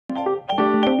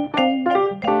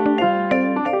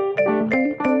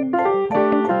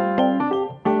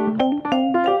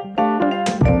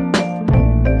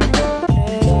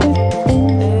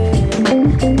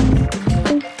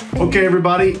Okay,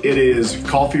 everybody, it is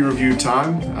coffee review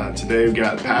time. Today we've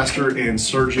got Pastor and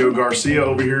Sergio Garcia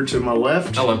over here to my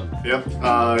left. Hello. Yep.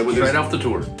 Straight off the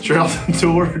tour. Straight off the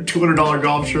tour, $200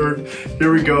 golf shirt.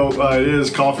 Here we go. It is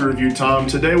coffee review time.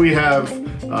 Today we have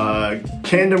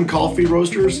Tandem coffee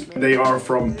roasters. They are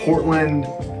from Portland,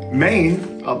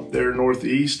 Maine, up there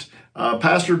northeast.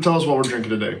 Pastor, tell us what we're drinking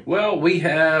today. Well, we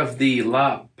have the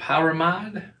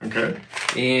Paramide. Okay.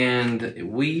 And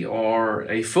we are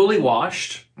a fully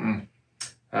washed.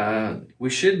 We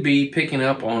should be picking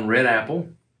up on red apple.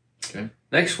 Okay.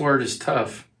 Next word is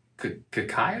tough.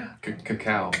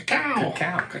 Cacao.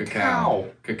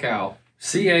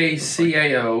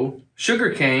 C-A-C-A-O.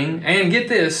 Sugar cane. And get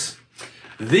this.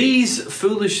 These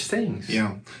foolish things.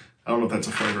 Yeah. I don't know if that's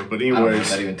a flavor, but anyways. I don't know what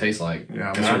that even tastes like.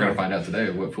 Yeah, we're going to find out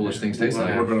today what foolish things taste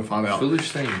like. We're going to find out.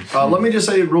 Foolish things. Let me just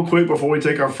say real quick before we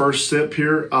take our first sip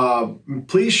here.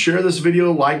 Please share this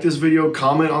video, like this video,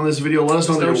 comment on this video. Let us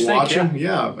know that you're watching.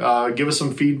 Yeah. Give us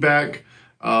some feedback.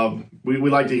 We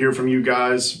like to hear from you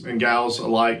guys and gals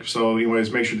alike. So anyways,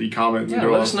 make sure that you comment. Yeah,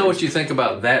 let us know what you think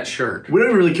about that shirt. We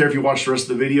don't really care if you watch the rest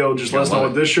of the video. Just let us know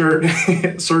what this shirt,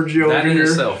 Sergio that over in here.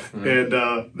 Itself. And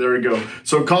there we go.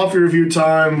 So coffee review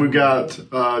time. We've got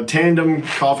Tandem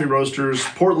coffee roasters,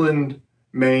 Portland,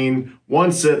 Maine.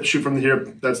 One sip, shoot from the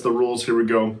hip. That's the rules. Here we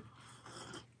go.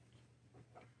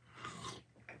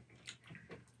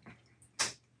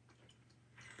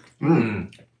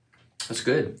 That's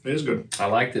good. It is good. I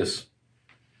like this.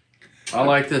 I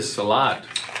like this a lot.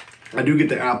 I do get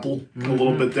the apple a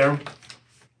little bit there.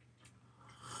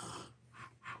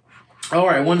 All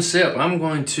right, one sip. I'm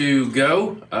going to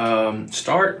go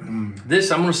start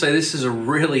this. I'm going to say this is a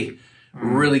really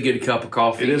good cup of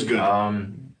coffee. It is good.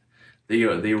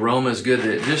 The aroma is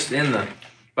good. Just in the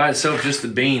by itself, just the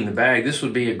bean, the bag. This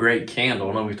would be a great candle.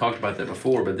 I know we've talked about that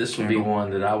before, but this would be one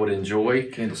that I would enjoy.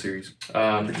 Candle series.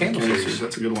 The candle series.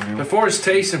 That's a good one. Yeah. As far as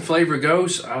taste and flavor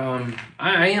goes, I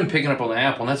am picking up on the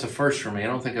apple, and that's a first for me. I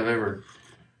don't think I've ever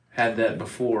had that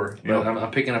before, but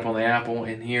I'm picking up on the apple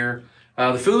in here.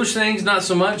 The foolish things, not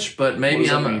so much, but maybe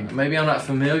I'm not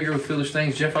familiar with foolish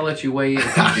things. Jeff, I'll let you weigh in.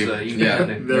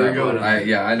 There we go.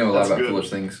 I know a lot about foolish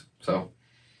things. So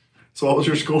what was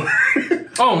your score?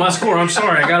 Oh, my score. I'm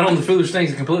sorry. I got on the foolish things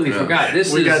and completely forgot.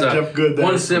 This is Jeff good there.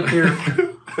 One sip here.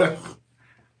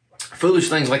 Foolish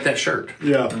things like that shirt.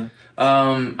 Yeah.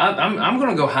 I'm going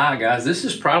to go high, guys. This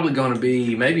is probably going to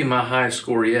be maybe my highest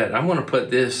score yet. I'm going to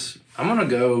put this. I'm going to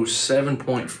go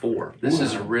 7.4. This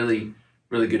is a really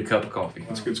good cup of coffee.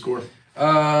 That's a good score.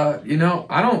 You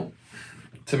know,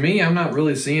 to me, I'm not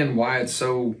really seeing why it's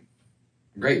so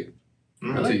great.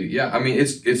 Really? Yeah, I mean,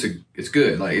 it's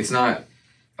good. Like, it's not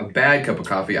a bad cup of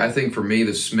coffee. I think for me,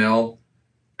 the smell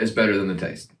is better than the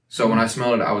taste. So when I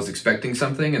smelled it, I was expecting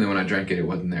something, and then when I drank it, it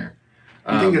wasn't there.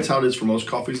 You think that's how it is for most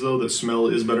coffees, though? That smell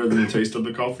is better than the taste of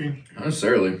the coffee? Not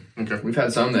necessarily. Okay. We've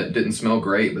had some that didn't smell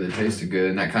great, but it tasted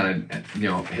good, and that kind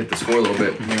of, hit the score a little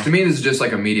bit. Yeah. To me, this is just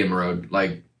like a medium road.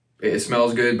 Like, it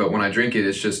smells good, but when I drink it,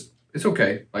 it's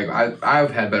okay. Like,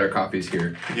 I've had better coffees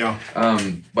here. Yeah.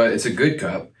 But it's a good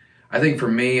cup. I think for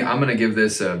me, I'm going to give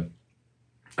this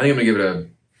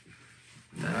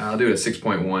I'll do it a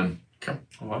 6.1. Okay.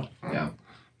 Oh, wow. Yeah.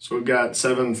 So we've got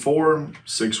 7.4,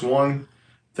 6.1.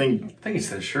 I think it's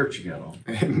that shirt you got on.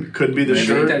 It could be the Maybe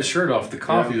shirt. take that shirt off. The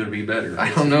coffee would be better. I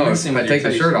don't know. If I take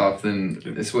the shirt off, then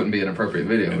this wouldn't be an appropriate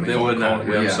video. It would not.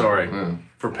 I'm sorry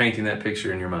for painting that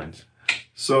picture in your minds.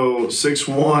 So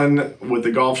 6.1 with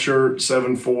the golf shirt,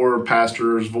 7.4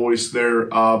 Pastor's voice there.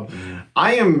 I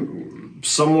am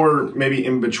somewhere maybe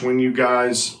in between you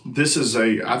guys.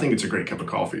 I think it's a great cup of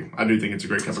coffee. I do think it's a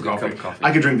great cup of coffee.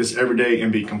 I could drink this every day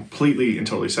and be completely and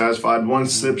totally satisfied. One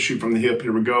sip, shoot from the hip.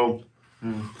 Here we go.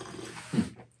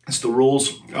 That's the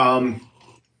rules. I'm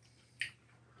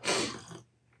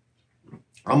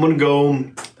going to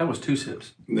go... That was 2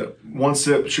 sips. No, one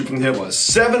sip, shoot from the hip.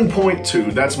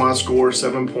 7.2. That's my score,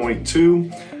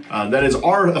 7.2. That is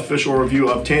our official review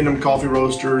of Tandem Coffee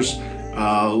Roasters.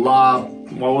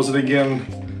 What was it again?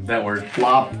 That word.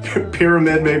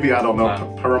 Pyramid, maybe. I don't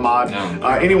know. Paramide. No.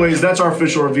 Anyways, that's our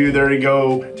official review. There you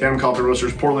go. Tandem Coffee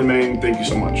Roasters, Portland, Maine. Thank you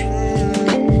so much.